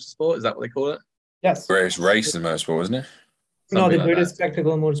spectacle in motorsport? Is that what they call it? Yes. Greatest race in motorsport, isn't it? Something the greatest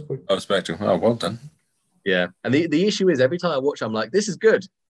spectacle in motorsport. Oh, spectacle. Oh, well done. Yeah, and the issue is every time I watch, I'm like, this is good.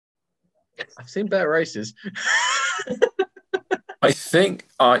 I've seen better races. I think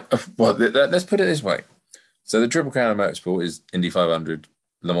let's put it this way. So the Triple Crown of Motorsport is Indy 500,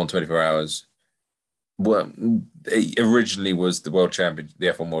 Le Mans 24 Hours. Well, it originally was the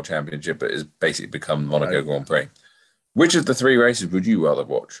F1 World Championship, but it's basically become Monaco Grand Prix. Which of the three races would you rather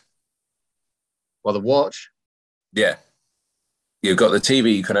watch? Rather watch? Yeah. You've got the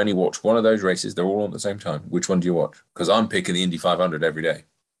TV, you can only watch one of those races. They're all on at the same time. Which one do you watch? Because I'm picking the Indy 500 every day.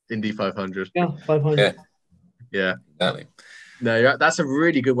 Indy 500. Yeah, 500. Yeah. Exactly. No, that's a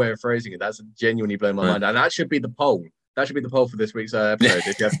really good way of phrasing it. That's genuinely blown my mind. And that should be the poll. That should be the poll for this week's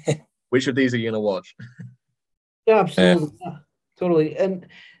episode. Which of these are you going to watch? Yeah, absolutely. Yeah, totally. And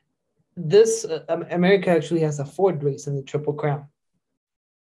this, America actually has a Ford race in the Triple Crown.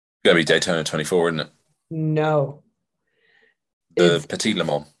 Got to be Daytona 24, isn't it? No. The Petit Le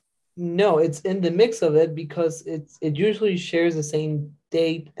Mans. No, it's in the mix of it because it usually shares the same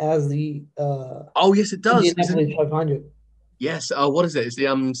date as the Oh yes, it does. Indianapolis 500. Yes. What is it? It's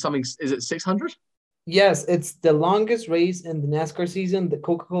the something. Is it 600? Yes, it's the longest race in the NASCAR season, the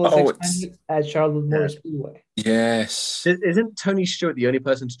Coca-Cola Oh, 600 at Charlotte Motor Speedway. Yes. Isn't Tony Stewart the only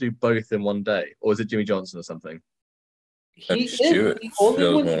person to do both in one day, or is it Jimmy Johnson or something? Tony He is Stewart the only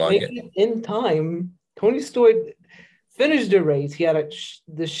feels one more to like make it. it in time. Tony Stewart finished the race. He had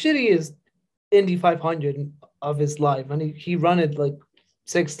the shittiest Indy 500 of his life, and he ran it like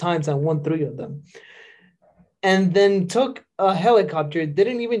 6 times and won 3 of them. And then took a helicopter,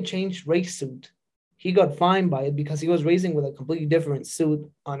 didn't even change race suit. He got fined by it because he was racing with a completely different suit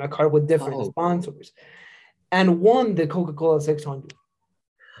on a car with different sponsors, and won the Coca-Cola 600.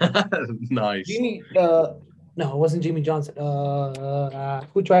 Nice. Jimmy, no, it wasn't Jimmy Johnson.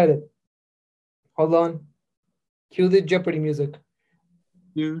 Who tried it? Hold on. Cue the Jeopardy music.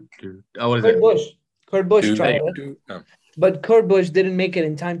 Oh, what is Kurt it? Busch. Kurt Busch tried it, Oh. but Kurt Busch didn't make it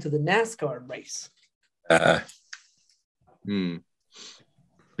in time to the NASCAR race.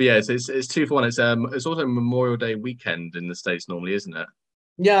 But yeah, it's 2-for-1. It's also Memorial Day weekend in the States normally, isn't it?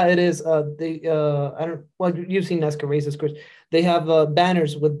 Yeah, it is. I don't. Well, you've seen NASCAR races, Chris. They have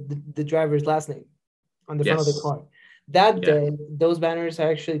banners with the driver's last name on the front of the car. That day, those banners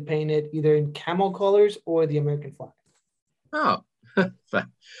are actually painted either in camel colors or the American flag. Oh,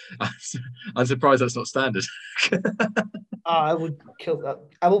 I'm surprised that's not standard. I would kill that.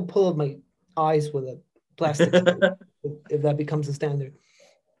 I will pull up my eyes with a plastic if that becomes a standard.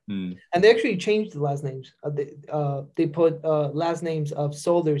 And they actually changed the last names. They put last names of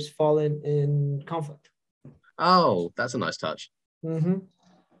soldiers fallen in conflict. Oh, that's a nice touch.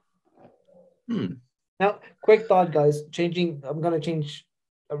 Now, quick thought, guys. I'm gonna change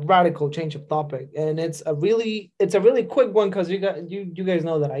a radical change of topic, and it's a really quick one because you guys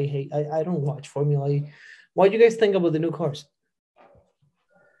know that I don't watch Formula E. What do you guys think about the new cars?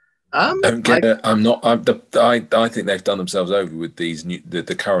 Don't get it. I'm not. I think they've done themselves over with these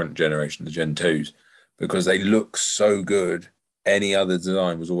the current generation, the Gen 2s, because they look so good. Any other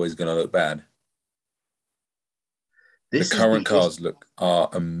design was always going to look bad. The current cars are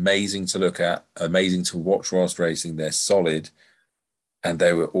amazing to look at, amazing to watch whilst racing. They're solid, and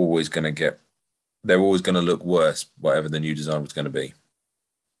they were always going to look worse, whatever the new design was going to be.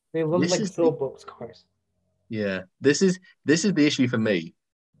 They look like Phillips cars. Yeah, this is the issue for me.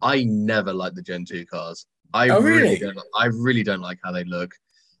 I never like the Gen 2 cars. I really don't like how they look.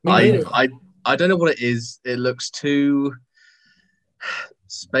 I don't know what it is. It looks too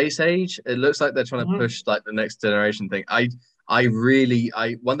space age. It looks like they're trying to push like the next generation thing.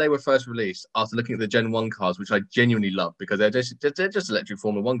 When they were first released, after looking at the Gen 1 cars, which I genuinely love because they're just electric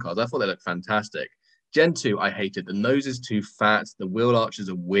Formula 1 cars, I thought they looked fantastic. Gen 2, I hated. The nose is too fat. The wheel arches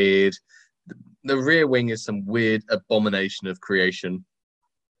are weird. The rear wing is some weird abomination of creation.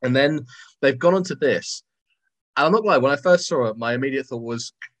 And then they've gone on to this. And I'm not gonna lie, when I first saw it, my immediate thought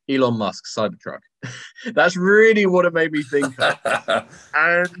was Elon Musk's Cybertruck. That's really what it made me think of.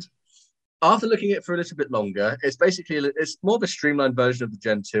 And after looking at it for a little bit longer, it's more of a streamlined version of the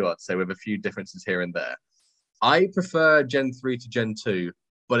Gen 2, I'd say, with a few differences here and there. I prefer Gen 3 to Gen 2,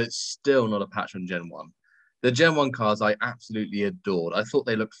 but it's still not a patch on Gen 1. The Gen 1 cars I absolutely adored. I thought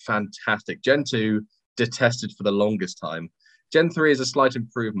they looked fantastic. Gen 2, detested for the longest time. Gen 3 is a slight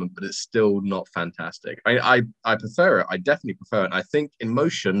improvement, but it's still not fantastic. I prefer it. I definitely prefer it. I think in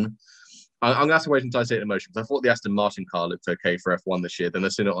motion, I'm going to have to wait until I see it in motion, because I thought the Aston Martin car looked okay for F1 this year. Then I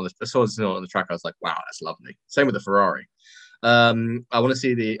saw it on the track. I was like, wow, that's lovely. Same with the Ferrari. I want to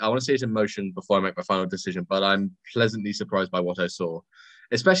see it in motion before I make my final decision, but I'm pleasantly surprised by what I saw,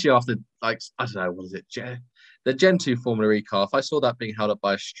 especially after, like, I don't know, what is it? The Gen 2 Formula E car. If I saw that being held up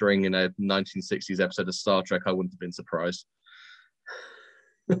by a string in a 1960s episode of Star Trek, I wouldn't have been surprised.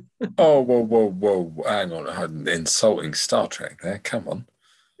 Oh, whoa. Hang on. I'm insulting Star Trek there. Come on.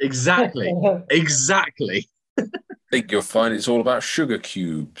 Exactly. I think you'll find it's all about sugar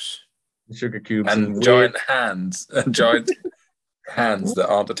cubes. And giant hands. And giant hands that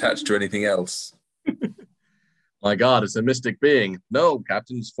aren't attached to anything else. My God, it's a mystic being. No,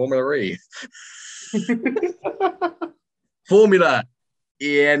 Captain, it's Formula E. Formula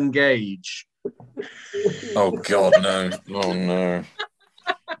engage. Oh, God, no. Oh, no.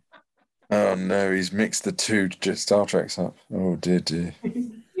 Oh, no. He's mixed the two Star Treks up. Oh, dear.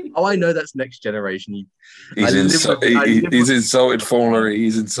 Oh, I know that's next generation. He's insulted Formula E.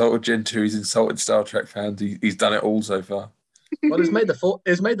 He's insulted Gen 2. He's insulted Star Trek fans. He's done it all so far. Well, it's made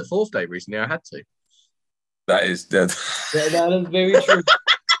the fourth day recently. I had to. That is that is very true.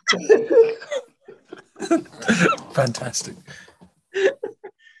 Fantastic.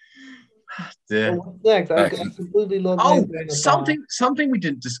 Dear. What's next? I completely lost my brain of thought. Something we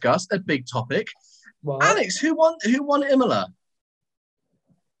didn't discuss, a big topic. What? Alex, who won Imola?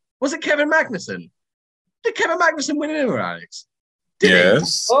 Was it Kevin Magnussen? Did Kevin Magnussen win Imola, Alex? Did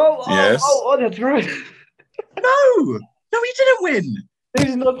yes. he? Yes. Oh, that's right. No, he didn't win.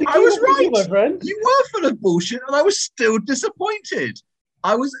 There's nothing. I was right, my friend. You were full of bullshit, and I was still disappointed.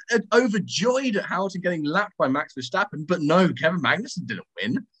 I was overjoyed at Hamilton getting lapped by Max Verstappen, but no, Kevin Magnussen didn't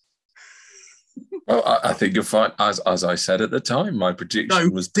win. Well, I think you'll find, as I said at the time, my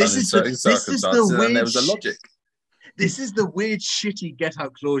prediction was done in certain circumstances, and there was a logic. This is the weird, shitty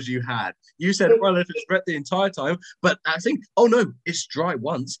get-out clause you had. You said, well, if it's wet the entire time, but I think, oh no, it's dry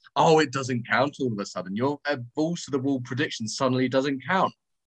once. Oh, it doesn't count all of a sudden. Your balls-to-the-wall prediction suddenly doesn't count.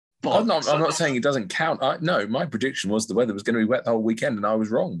 I'm not saying it doesn't count. No, my prediction was the weather was going to be wet the whole weekend, and I was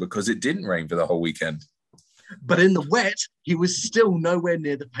wrong because it didn't rain for the whole weekend. But in the wet, he was still nowhere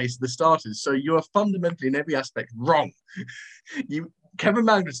near the pace of the starters. So you are fundamentally in every aspect wrong. Kevin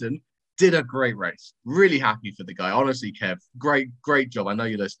Magnussen did a great race. Really happy for the guy. Honestly, Kev, great job. I know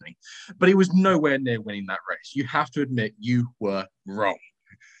you're listening. But he was nowhere near winning that race. You have to admit you were wrong.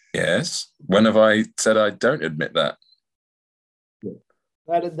 Yes. When have I said I don't admit that?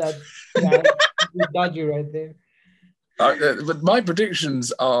 Dodgy right there. But my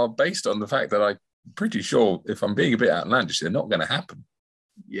predictions are based on the fact that I'm pretty sure, if I'm being a bit outlandish, they're not going to happen.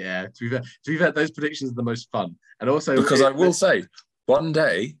 Yeah, to be fair, those predictions are the most fun. And also, because I will say, one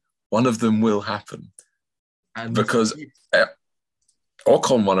day, one of them will happen. And because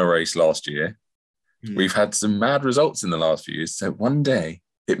Ocon won a race last year. We've had some mad results in the last few years. So one day,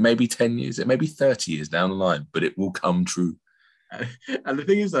 it may be 10 years, it may be 30 years down the line, but it will come true. And the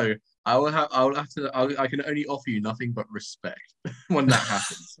thing is, though, I can only offer you nothing but respect when that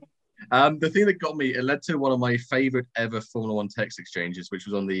happens. The thing that got me, it led to one of my favorite ever Formula One text exchanges, which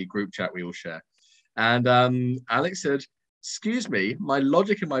was on the group chat we all share. And Alex said, "Excuse me, my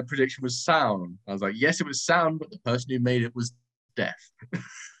logic and my prediction was sound." I was like, "Yes, it was sound, but the person who made it was deaf."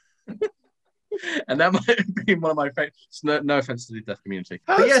 And that might have been one of my favorites. No offense to the deaf community.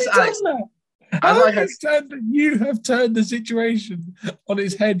 But yes, Alex. You have turned the situation on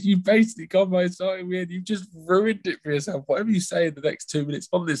its head. You've basically gone by starting with, you've just ruined it for yourself. Whatever you say in the next 2 minutes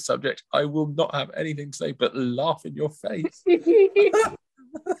on this subject, I will not have anything to say but laugh in your face.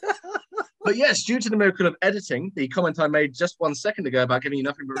 But yes, due to the miracle of editing, the comment I made just 1 second ago about giving you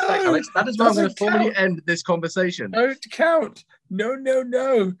nothing but respect, Alex, that is where I'm going to formally end this conversation. Don't count. No.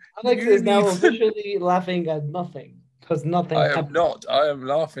 Alex is now officially laughing at nothing. Because nothing happened. I am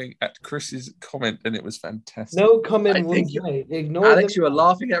laughing at Chris's comment, and it was fantastic. No comment was made. Ignore Alex, you are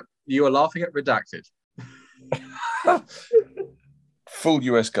laughing at redacted. Full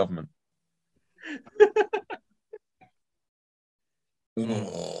US government.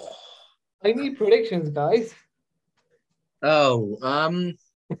 I need predictions, guys.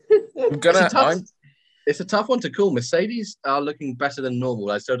 It's a tough one to call. Mercedes are looking better than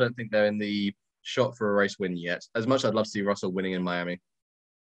normal. I still don't think they're in the shot for a race win yet. As much as I'd love to see Russell winning in Miami.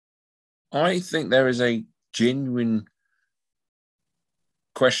 I think there is a genuine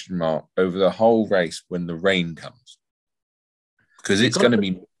question mark over the whole race when the rain comes. Because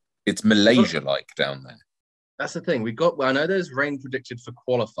it's Malaysia-like down there. That's the thing. I know there's rain predicted for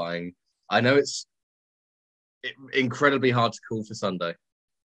qualifying. I know it's incredibly hard to call for Sunday.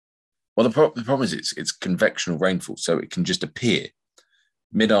 Well, the problem is it's convectional rainfall, so it can just appear.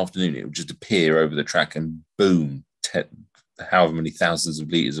 Mid-afternoon, it will just appear over the track and boom, however many thousands of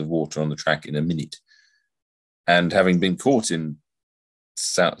litres of water on the track in a minute. And having been caught in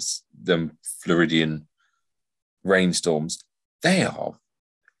the Floridian rainstorms, they are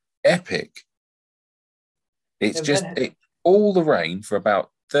epic. It's just all the rain for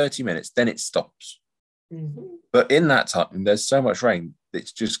about 30 minutes, then it stops. Mm-hmm. But in that time, there's so much rain,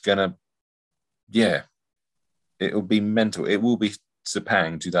 it's just going to, it'll be mental. It will be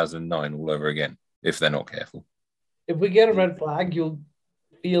Sepang 2009 all over again if they're not careful. If we get a red flag, you'll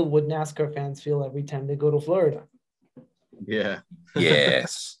feel what NASCAR fans feel every time they go to Florida. Yeah.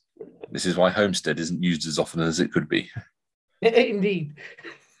 Yes. This is why Homestead isn't used as often as it could be. Indeed.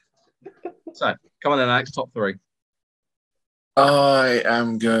 So, come on then, Alex, top three. I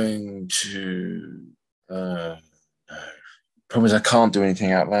am going to... Problem is I can't do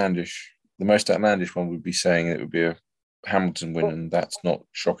anything outlandish. The most outlandish one would be saying it would be a Hamilton win, and that's not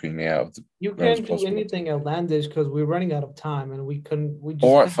shockingly out of the. You can't do anything outlandish because we're running out of time, and we couldn't. We just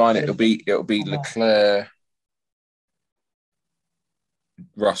all right, fine. It'll be Leclerc,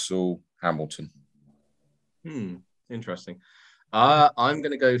 Russell, Hamilton. Interesting. I'm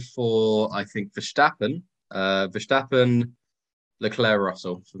going to go for, I think, Verstappen, Leclerc,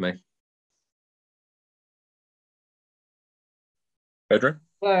 Russell for me. Pedro?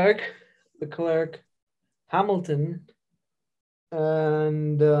 Leclerc, Hamilton,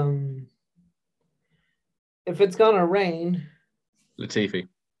 and if it's gonna rain, Latifi.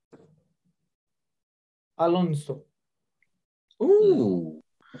 Alonso. Ooh.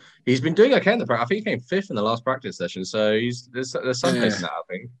 He's been doing okay in the practice. I think he came fifth in the last practice session, so there's some pace in that, I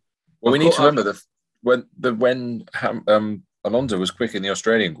think. Well, we need to remember when Alonso was quick in the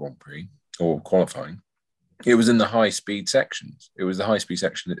Australian Grand Prix or qualifying, it was in the high speed sections. It was the high speed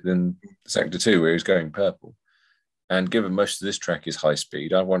section in Sector 2 where he was going purple. And given most of this track is high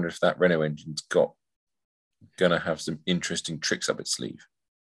speed, I wonder if that Renault engine's gonna have some interesting tricks up its sleeve.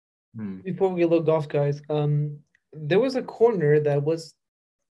 Before we log off, guys, there was a corner that was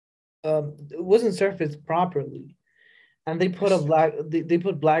it wasn't surfaced properly, and they put they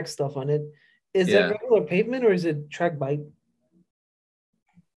put black stuff on it. Is that regular pavement or is it track bite?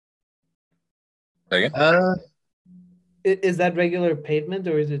 Again? Is that regular pavement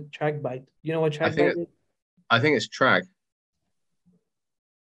or is it track bite? You know what track bite is? I think it's track.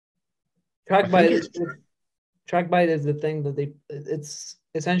 Track bite is the thing that it's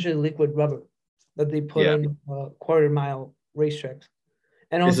essentially liquid rubber that they put on quarter-mile racetracks.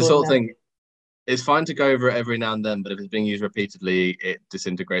 And also, it's the sort of thing. It's fine to go over it every now and then, but if it's being used repeatedly, it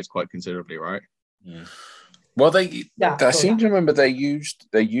disintegrates quite considerably, right? Yeah. Well, I seem to remember they used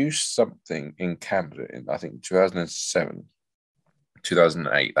something in Canada in I think 2007,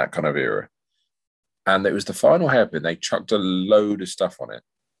 2008, that kind of era, and it was the final hairpin. They chucked a load of stuff on it,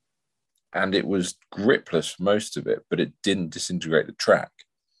 and it was gripless for most of it, but it didn't disintegrate the track.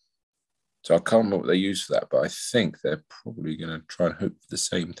 So I can't remember what they used for that, but I think they're probably going to try and hope for the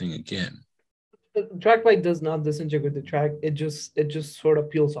same thing again. The track bite does not disintegrate the track. It just sort of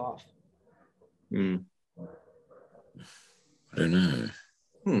peels off. I don't know.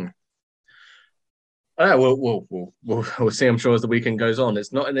 We'll see. I'm sure as the weekend goes on,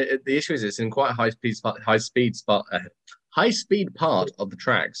 it's not. The issue is it's in quite a high speed part of the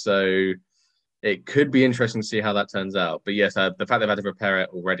track, so it could be interesting to see how that turns out. But yes, the fact they've had to repair it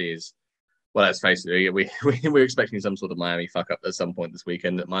already is, well, let's face it, we're expecting some sort of Miami fuck up at some point this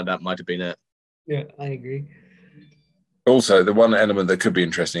weekend. That might have been it. Yeah, I agree. Also, the one element that could be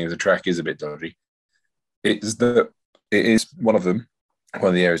interesting if the track is a bit dodgy is that it is one of the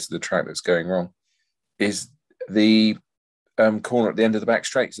areas of the track that's going wrong is the corner at the end of the back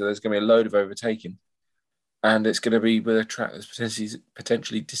straight. So there's going to be a load of overtaking, and it's going to be with a track that's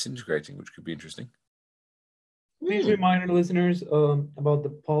potentially disintegrating, which could be interesting. Please remind our listeners about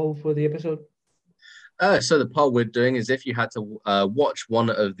the poll for the episode. So the poll we're doing is if you had to watch one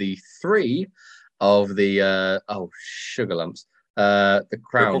of the three of the sugar lumps, the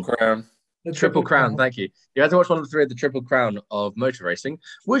Crown. The Triple Crown, thank you. You had to watch one of the three of the Triple Crown of motor racing.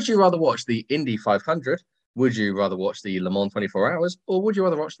 Would you rather watch the Indy 500? Would you rather watch the Le Mans 24 Hours? Or would you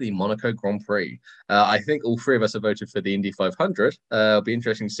rather watch the Monaco Grand Prix? I think all three of us have voted for the Indy 500. It'll be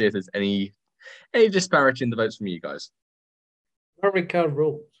interesting to see if there's any disparity in the votes from you guys. America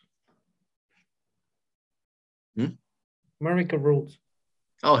rules. America rules.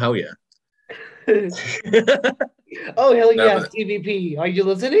 Oh, hell yeah. Oh, hell yeah, TVP. Are you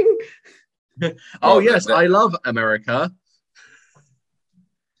listening? Oh, yes, I love America.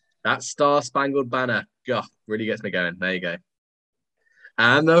 That Star-Spangled Banner, God, really gets me going. There you go.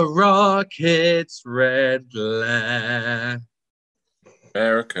 And the rocket's red glare.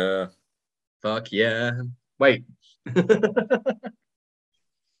 America. Fuck yeah. Wait.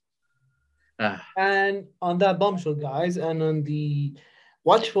 And on that bombshell, guys, and on the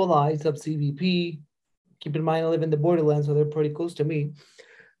watchful eyes of CVP, keep in mind I live in the borderlands, so they're pretty close to me.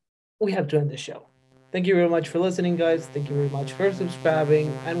 We have to end the show. Thank you very much for listening, guys. Thank you very much for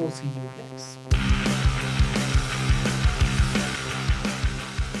subscribing, and we'll see you next.